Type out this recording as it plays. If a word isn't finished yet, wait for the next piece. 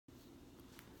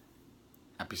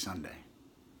Happy Sunday.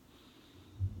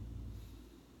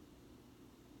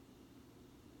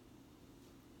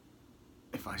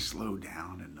 If I slow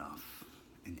down enough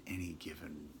in any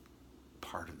given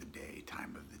part of the day,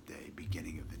 time of the day,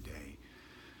 beginning of the day,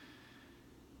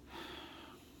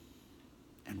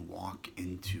 and walk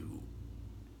into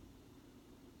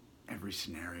every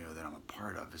scenario that I'm a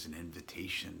part of as an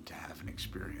invitation to have an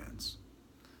experience,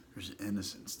 there's an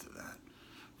innocence to that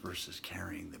versus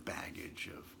carrying the baggage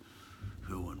of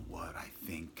who and what I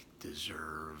think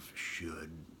deserve,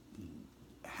 should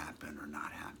happen or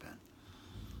not happen,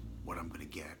 what I'm going to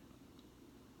get.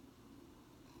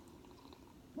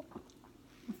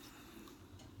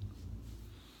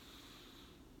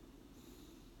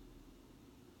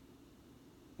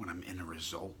 When I'm in a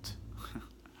result,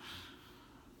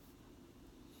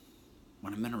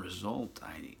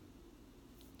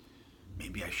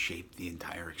 maybe I shape the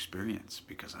entire experience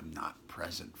because I'm not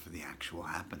present for the actual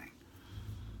happening.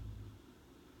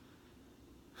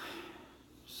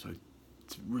 So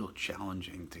it's real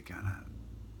challenging to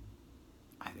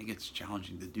I think it's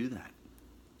challenging to do that.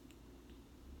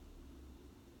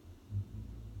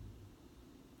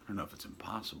 I don't know if it's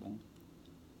impossible.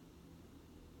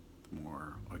 The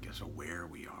more, I guess, aware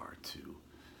we are to,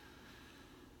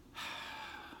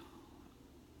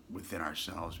 within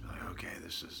ourselves, be like, okay,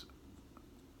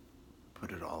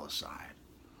 put it all aside.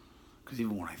 Because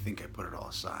even when I think I put it all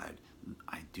aside,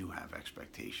 I do have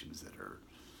expectations that are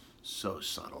so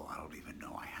subtle, I don't even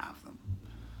know I have them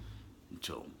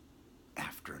until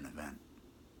after an event.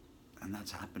 And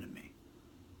that's happened to me.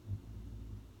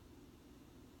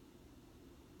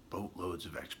 Boatloads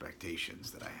of expectations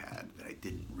that I had that I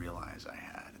didn't realize I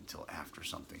had until after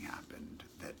something happened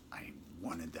that I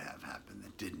wanted to have happen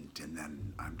that didn't, and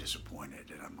then I'm disappointed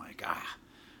and I'm like,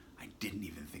 I didn't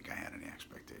even think I had any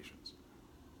expectations.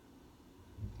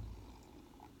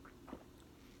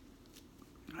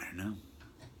 I don't know.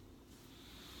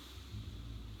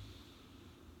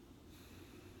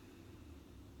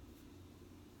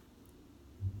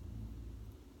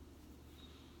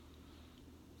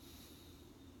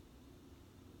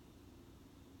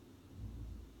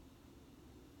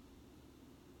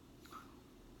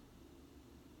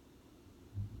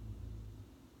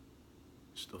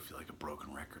 Still feel like a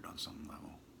broken record on some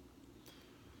level.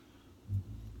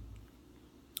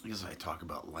 I guess I talk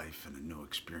about life and a new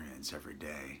experience every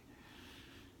day.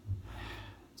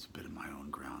 It's a bit of my own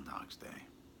Groundhog's Day.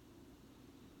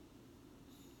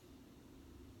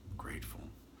 Grateful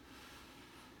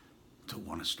to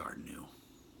want to start new.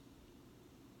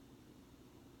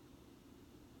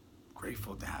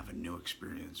 Grateful to have a new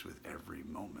experience with every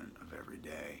moment of every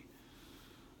day.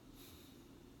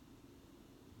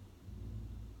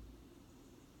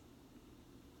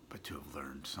 But to have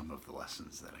learned some of the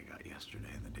lessons that I got yesterday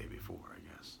and the day before, I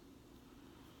guess.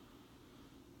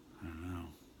 I don't know.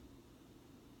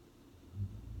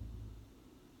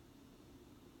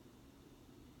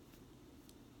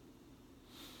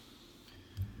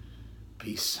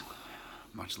 Peace.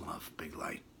 Much love. Big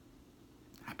light.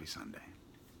 Happy Sunday.